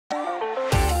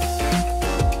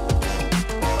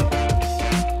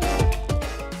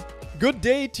Good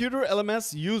day, Tutor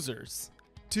LMS users.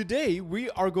 Today we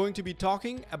are going to be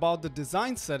talking about the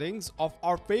design settings of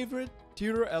our favorite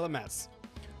Tutor LMS.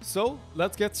 So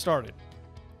let's get started.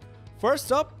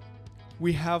 First up,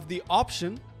 we have the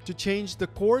option to change the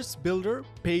course builder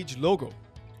page logo.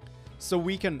 So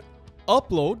we can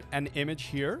upload an image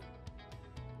here.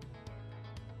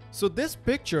 So this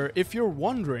picture, if you're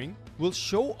wondering, will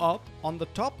show up on the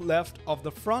top left of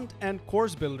the front end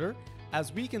course builder,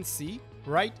 as we can see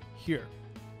right here.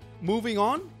 Moving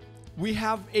on, we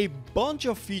have a bunch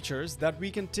of features that we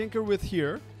can tinker with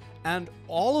here, and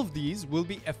all of these will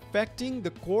be affecting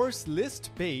the course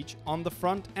list page on the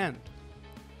front end.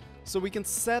 So we can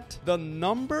set the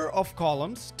number of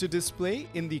columns to display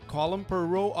in the column per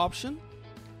row option.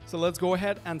 So let's go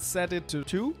ahead and set it to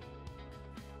 2.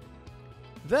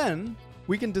 Then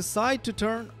we can decide to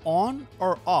turn on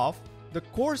or off the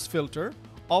course filter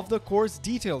of the course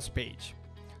details page.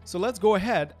 So let's go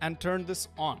ahead and turn this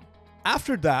on.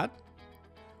 After that,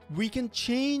 we can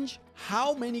change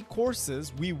how many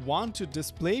courses we want to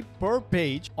display per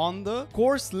page on the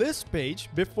course list page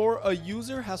before a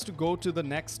user has to go to the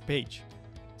next page.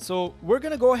 So we're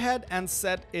going to go ahead and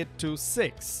set it to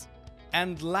 6.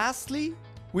 And lastly,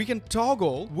 we can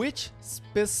toggle which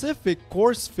specific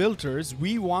course filters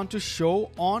we want to show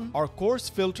on our course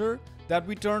filter that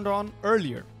we turned on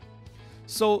earlier.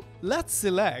 So let's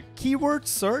select keyword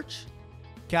search,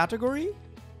 category,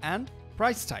 and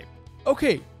price type.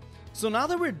 Okay, so now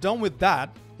that we're done with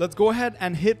that, let's go ahead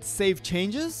and hit save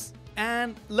changes.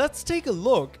 And let's take a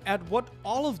look at what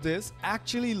all of this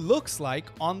actually looks like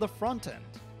on the front end.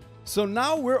 So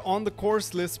now we're on the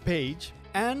course list page,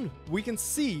 and we can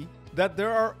see that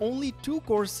there are only 2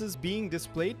 courses being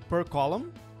displayed per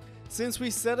column. Since we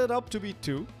set it up to be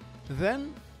 2,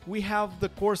 then we have the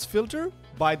course filter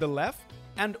by the left,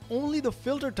 and only the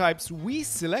filter types we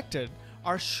selected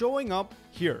are showing up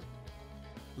here.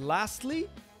 Lastly,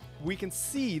 we can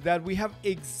see that we have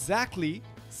exactly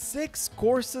 6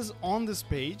 courses on this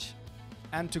page,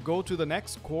 and to go to the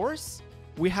next course,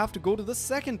 we have to go to the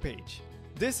second page.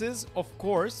 This is, of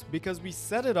course, because we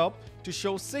set it up to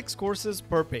show 6 courses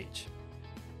per page.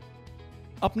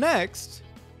 Up next,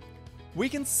 we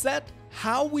can set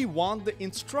how we want the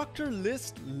instructor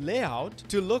list layout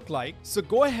to look like, so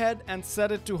go ahead and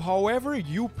set it to however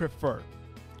you prefer.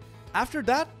 After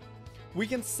that, we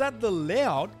can set the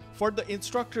layout for the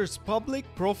instructor's public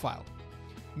profile.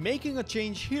 Making a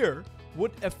change here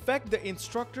would affect the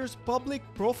instructor's public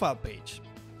profile page.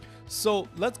 So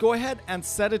let's go ahead and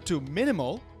set it to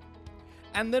minimal,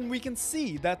 and then we can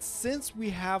see that since we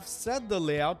have set the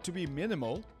layout to be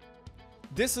minimal,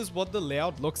 this is what the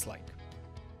layout looks like.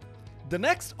 The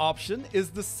next option is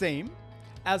the same,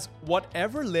 as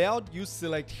whatever layout you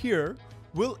select here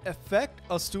will affect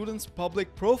a student's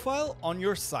public profile on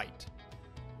your site.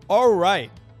 Alright,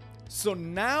 so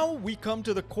now we come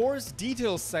to the course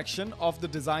details section of the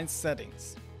design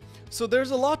settings. So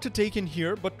there's a lot to take in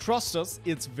here, but trust us,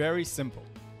 it's very simple.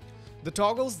 The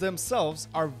toggles themselves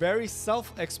are very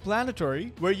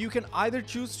self-explanatory, where you can either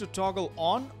choose to toggle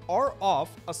on or off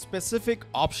a specific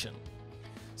option.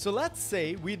 So let's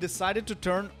say we decided to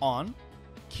turn on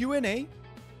Q&A,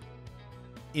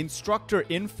 instructor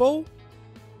info,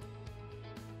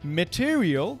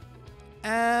 material,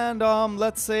 and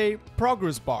let's say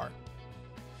progress bar.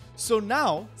 So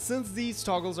now, since these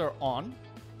toggles are on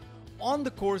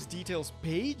the course details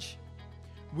page,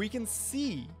 we can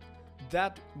see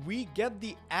that we get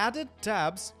the added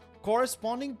tabs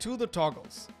corresponding to the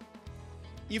toggles.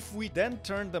 If we then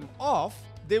turn them off,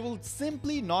 they will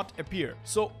simply not appear.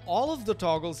 So all of the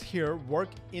toggles here work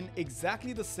in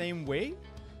exactly the same way.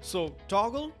 So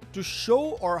toggle to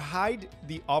show or hide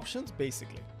the options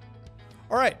basically.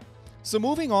 Alright, so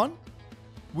moving on,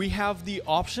 we have the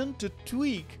option to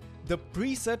tweak the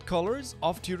preset colors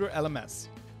of Tutor LMS.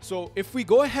 So if we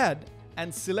go ahead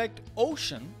and select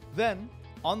Ocean, then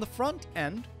on the front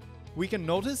end, we can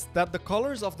notice that the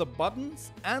colors of the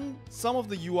buttons and some of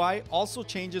the UI also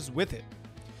changes with it.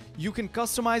 You can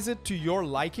customize it to your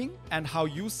liking and how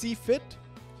you see fit.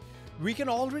 We can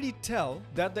already tell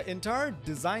that the entire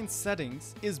design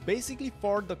settings is basically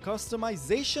for the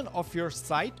customization of your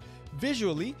site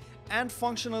visually and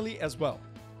functionally as well.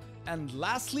 And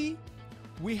lastly,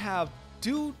 we have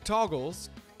 2 toggles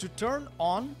to turn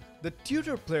on the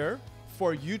tutor player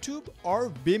for YouTube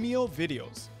or Vimeo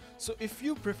videos. So if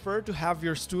you prefer to have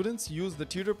your students use the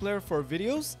tutor player for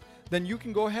videos, then you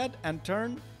can go ahead and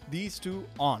turn these 2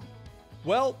 on.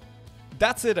 Well,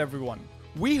 that's it everyone.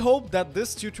 We hope that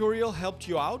this tutorial helped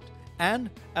you out, and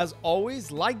as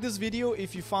always, like this video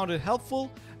if you found it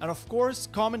helpful, and of course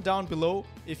comment down below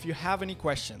if you have any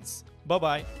questions. Bye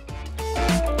bye.